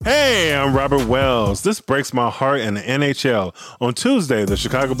Hey, I'm Robert Wells. This breaks my heart in the NHL. On Tuesday, the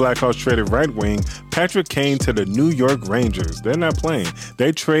Chicago Blackhawks traded right wing Patrick Kane to the New York Rangers. They're not playing.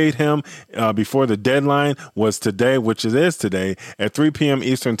 They trade him before the deadline was today, which it is today, at 3 p.m.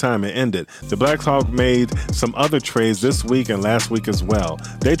 Eastern Time. It ended. The Blackhawks made some other trades this week and last week as well.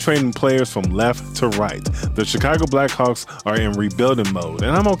 They traded players from left to right. The Chicago Blackhawks are in rebuilding mode,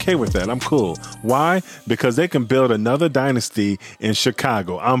 and I'm okay with that. I'm cool. Why? Because they can build another dynasty in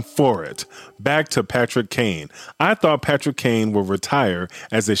Chicago. I'm for it. Back to Patrick Kane. I thought Patrick Kane would retire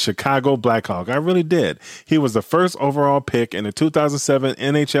as a Chicago Blackhawk. I really did. He was the first overall pick in the 2007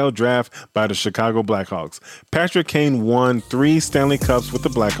 NHL draft by the Chicago Blackhawks. Patrick Kane won 3 Stanley Cups with the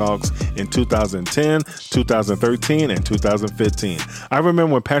Blackhawks in 2010, 2013, and 2015. I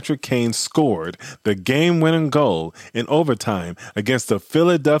remember when Patrick Kane scored the game-winning goal in overtime against the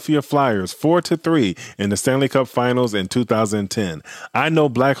Philadelphia Flyers 4-3 in the Stanley Cup Finals in 2010. I know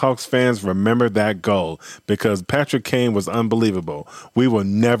Blackhawks fans remember that goal because Patrick Kane was unbelievable. We will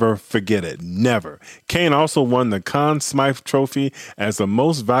never forget it. Never. Kane also won the Conn Smythe Trophy as the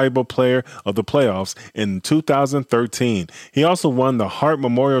most valuable player of the playoffs in 2013. He also won the Hart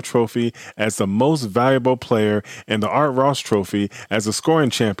Memorial Trophy as the most valuable player and the Art Ross Trophy as a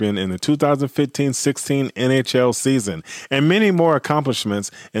scoring champion in the 2015-16 NHL season, and many more accomplishments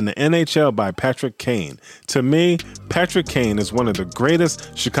in the NHL by Patrick Kane. To me, Patrick Kane is one of the greatest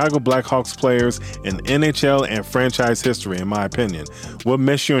Chicago Blackhawks players in NHL and franchise history, in my opinion. We'll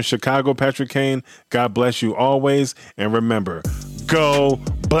miss you in Chicago, Patrick Kane. God bless you always. And remember, go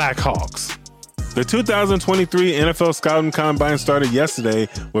Blackhawks. The 2023 NFL Scouting Combine started yesterday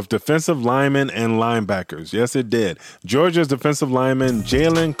with defensive linemen and linebackers. Yes, it did. Georgia's defensive lineman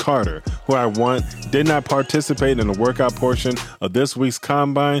Jalen Carter, who I want, did not participate in the workout portion of this week's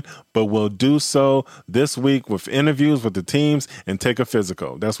Combine, but will do so this week with interviews with the teams and take a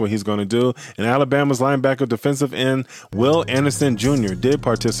physical. That's what he's going to do. And Alabama's linebacker defensive end Will Anderson Jr. did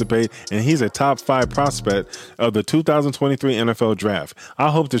participate, and he's a top 5 prospect of the 2023 NFL Draft.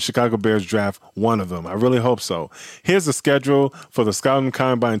 I hope the Chicago Bears draft one of them. I really hope so. Here's the schedule for the Scouting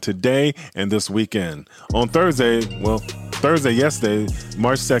Combine today and this weekend. On Thursday, yesterday,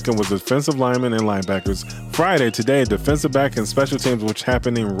 March 2nd, was defensive linemen and linebackers. Friday, today, defensive back and special teams, which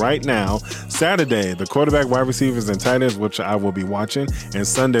happening right now. Saturday, the quarterback, wide receivers, and tight ends, which I will be watching. And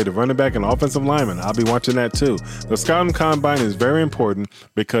Sunday, the running back and offensive lineman. I'll be watching that too. The Scouting Combine is very important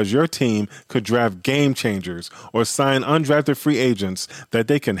because your team could draft game changers or sign undrafted free agents that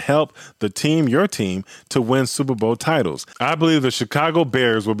they can help the team, your team, to win Super Bowl titles. I believe the Chicago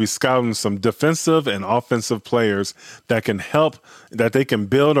Bears will be scouting some defensive and offensive players that can help, that they can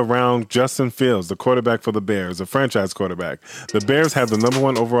build around Justin Fields, the quarterback for the Bears, a franchise quarterback. The Bears have the number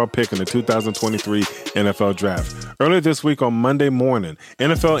 1 overall pick in the 2023 NFL Draft. Earlier this week on Monday morning,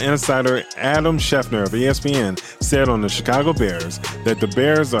 NFL insider Adam Schefter of ESPN said on the Chicago Bears that the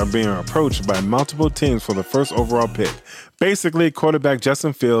Bears are being approached by multiple teams for the first overall pick. Basically, quarterback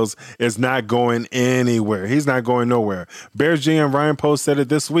Justin Fields is not going anywhere. He's not going nowhere. Bears GM Ryan Post said it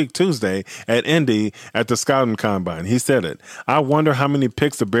this week, Tuesday, at Indy at the Scouting Combine. He said it. I wonder how many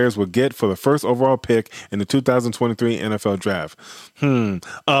picks the Bears will get for the first overall pick in the 2023 NFL Draft.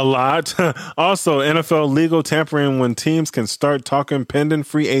 A lot. Also, NFL legal tampering when teams can start talking pending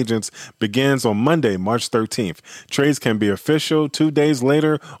free agents begins on Monday, March 13th. Trades can be official 2 days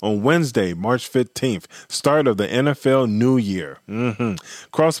later on Wednesday, March 15th, start of the NFL new year.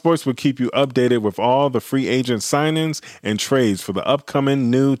 Cross Sports will keep you updated with all the free agent signings and trades for the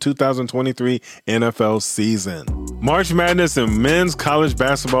upcoming new 2023 NFL season. March Madness in men's college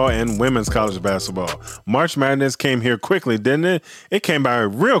basketball and women's college basketball. March Madness came here quickly, didn't it? It came by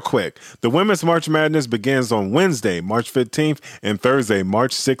real quick. The women's March Madness begins on Wednesday, March 15th and Thursday,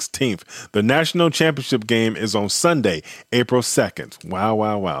 March 16th. The national championship game is on Sunday, April 2nd.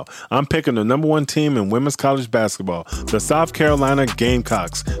 Wow. I'm picking the number 1 team in women's college basketball, the South Carolina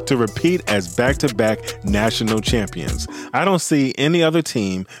Gamecocks, to repeat as back-to-back national champions. I don't see any other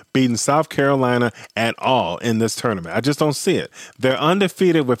team beating South Carolina at all in this tournament. I just don't see it. They're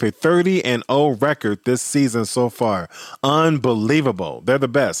undefeated with a 30-0 record this season so far. Unbelievable. They're the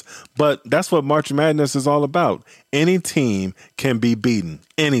best. But that's what March Madness is all about. Any team can be beaten.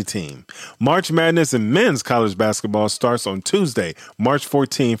 Any team. March Madness in men's college basketball starts on Tuesday, March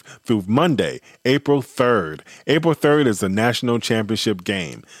 14th through Monday, April 3rd. April 3rd is the national championship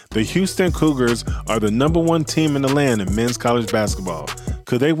game. The Houston Cougars are the number 1 team in the land in men's college basketball.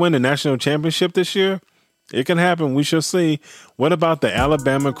 Could they win the national championship this year? It can happen. We shall see. What about the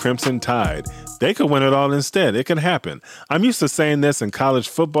Alabama Crimson Tide? They could win it all instead. It can happen. I'm used to saying this in college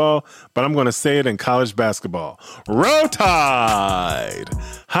football, but I'm going to say it in college basketball. Roll Tide!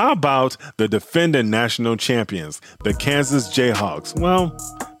 How about the defending national champions, the Kansas Jayhawks? Well,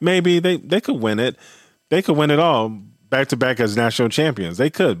 maybe they could win it. They could win it all back-to-back as national champions. They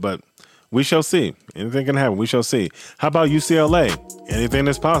could, but we shall see. Anything can happen. We shall see. How about UCLA? Anything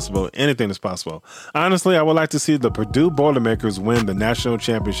is possible. Anything is possible. Honestly, I would like to see the Purdue Boilermakers win the national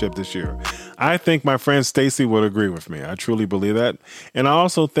championship this year. I think my friend Stacy would agree with me. I truly believe that. And I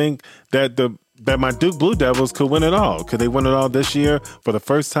also think that my Duke Blue Devils could win it all. Could they win it all this year for the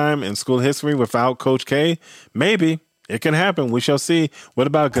first time in school history without Coach K? Maybe. It can happen. We shall see. What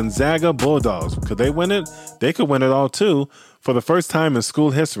about Gonzaga Bulldogs? Could they win it? They could win it all too. For the first time in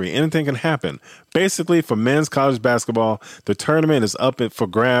school history, anything can happen. Basically, for men's college basketball, the tournament is up for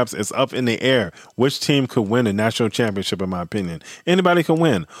grabs. It's up in the air. Which team could win a national championship, in my opinion? Anybody can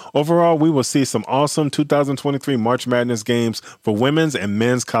win. Overall, we will see some awesome 2023 March Madness games for women's and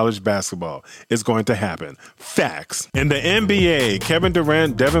men's college basketball. It's going to happen. Facts. In the NBA, Kevin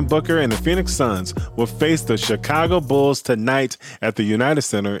Durant, Devin Booker, and the Phoenix Suns will face the Chicago Bulls tonight at the United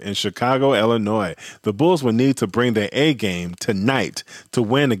Center in Chicago, Illinois. The Bulls will need to bring their A game tonight to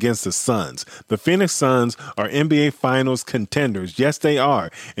win against the Suns. The Phoenix Suns are NBA Finals contenders. Yes, they are.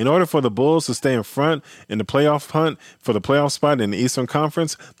 In order for the Bulls to stay in front in the playoff hunt for the playoff spot in the Eastern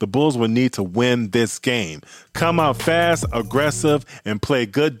Conference, the Bulls will need to win this game. Come out fast, aggressive, and play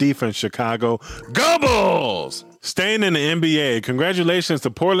good defense, Chicago. Go Bulls! Staying in the NBA, congratulations to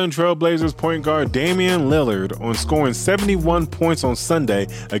Portland Trail Blazers point guard Damian Lillard on scoring 71 points on Sunday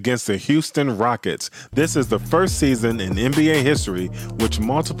against the Houston Rockets. This is the first season in NBA history which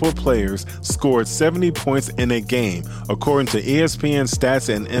multiple players scored 70 points in a game, according to ESPN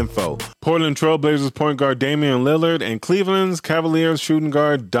Stats and Info. Portland Trail Blazers point guard Damian Lillard and Cleveland Cavaliers shooting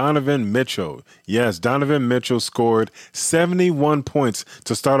guard Donovan Mitchell. Yes, Donovan Mitchell scored 71 points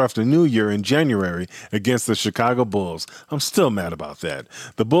to start off the new year in January against the Chicago Bulls. I'm still mad about that.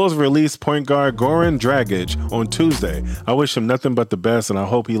 The Bulls released point guard Goran Dragic on Tuesday. I wish him nothing but the best, and I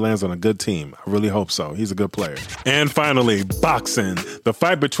hope he lands on a good team. I really hope so. He's a good player. And finally, boxing. The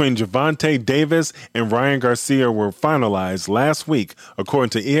fight between Gervonta Davis and Ryan Garcia were finalized last week, according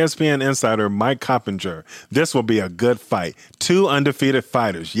to ESPN insider Mike Coppinger. This will be a good fight. Two undefeated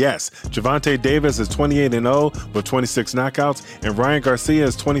fighters. Yes, Gervonta Davis is 28-0 with 26 knockouts, and Ryan Garcia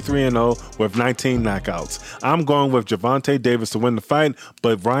is 23-0 with 19 knockouts. I'm going with Gervonta Davis to win the fight,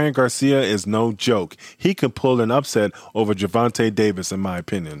 but Ryan Garcia is no joke. He could pull an upset over Gervonta Davis, in my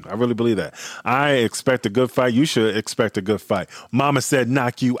opinion. I really believe that. I expect a good fight. You should expect a good fight. Mama said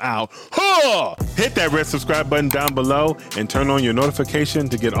knock you out. Huh! Hit that red subscribe button down below and turn on your notification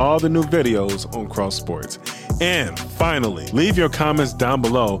to get all the new videos on Cross Sports. And finally, leave your comments down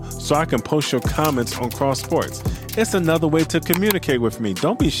below so I can post your comments on Cross Sports. It's another way to communicate with me.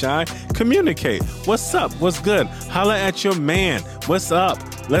 Don't be shy. Communicate. What's up? What's good? Holla at your man. What's up?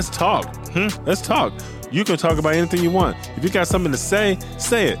 Let's talk. Let's talk. You can talk about anything you want. If you got something to say,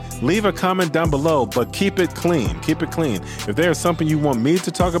 say it. Leave a comment down below, but keep it clean. Keep it clean. If there's something you want me to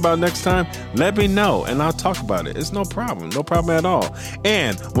talk about next time, let me know, and I'll talk about it. It's no problem. No problem at all.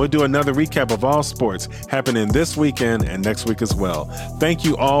 And we'll do another recap of all sports happening this weekend and next week as well. Thank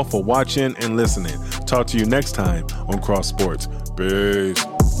you all for watching and listening. Talk to you next time on Cross Sports. Peace.